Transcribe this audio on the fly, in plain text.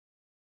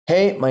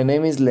Hey, my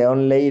name is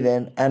León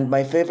Leiden, and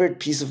my favorite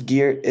piece of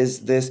gear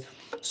is this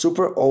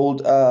super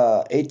old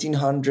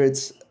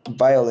 1800s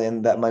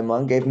violin that my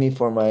mom gave me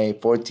for my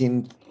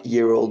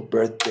 14-year-old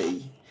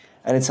birthday.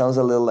 And it sounds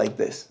a little like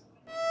this.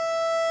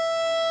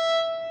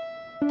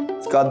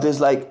 It's got this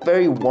like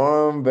very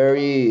warm,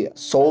 very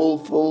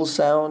soulful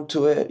sound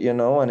to it,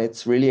 and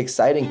it's really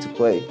exciting to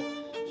play.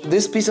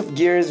 This piece of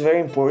gear is very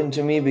important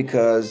to me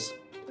because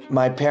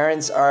my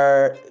parents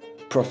are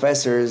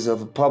professors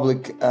of a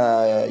public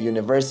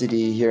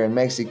university here in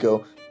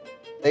Mexico.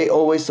 They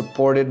always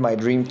supported my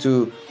dream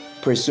to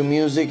pursue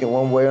music in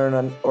one way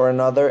or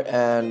another,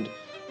 and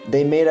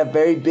they made a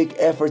very big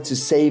effort to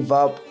save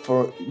up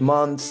for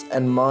months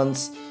and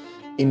months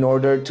in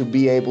order to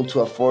be able to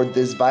afford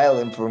this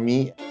violin for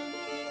me.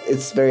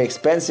 It's very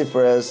expensive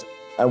for us,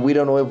 and we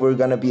don't know if we're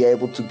gonna be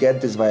able to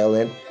get this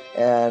violin.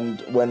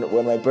 And when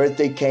my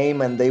birthday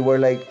came and they were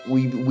like,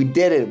 we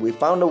did it, we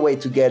found a way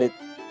to get it.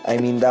 I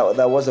mean,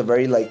 that was a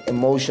very like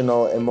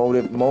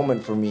emotive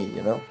moment for me.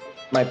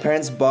 My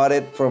parents bought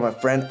it from a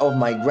friend of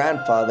my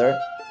grandfather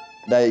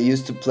that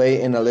used to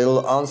play in a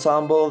little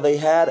ensemble they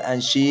had,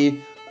 and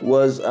she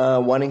was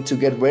wanting to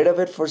get rid of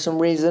it for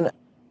some reason.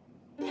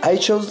 I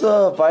chose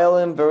the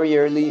violin very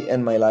early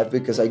in my life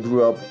because I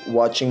grew up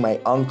watching my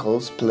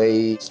uncles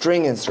play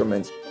string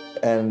instruments.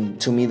 And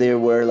to me, they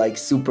were like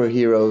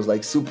superheroes,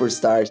 like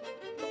superstars.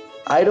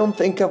 I don't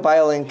think a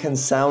violin can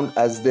sound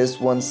as this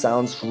one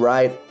sounds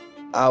right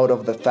out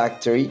of the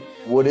factory.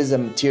 Wood is a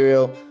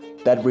material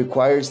that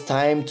requires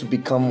time to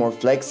become more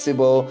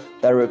flexible,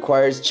 that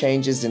requires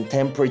changes in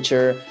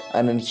temperature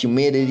and in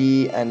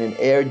humidity and in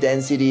air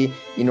density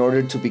in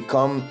order to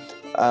become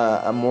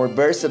a more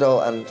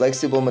versatile and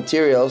flexible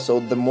material.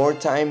 So the more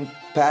time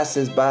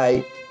passes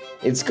by,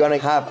 it's gonna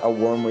have a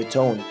warmer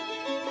tone.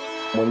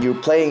 When you're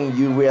playing,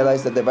 you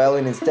realize that the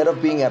violin, instead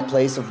of being a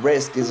place of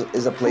risk,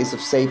 is a place of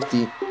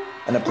safety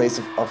and a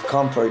place of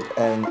comfort.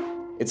 And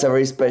it's a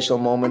very special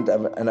moment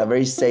and a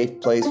very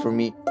safe place for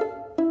me.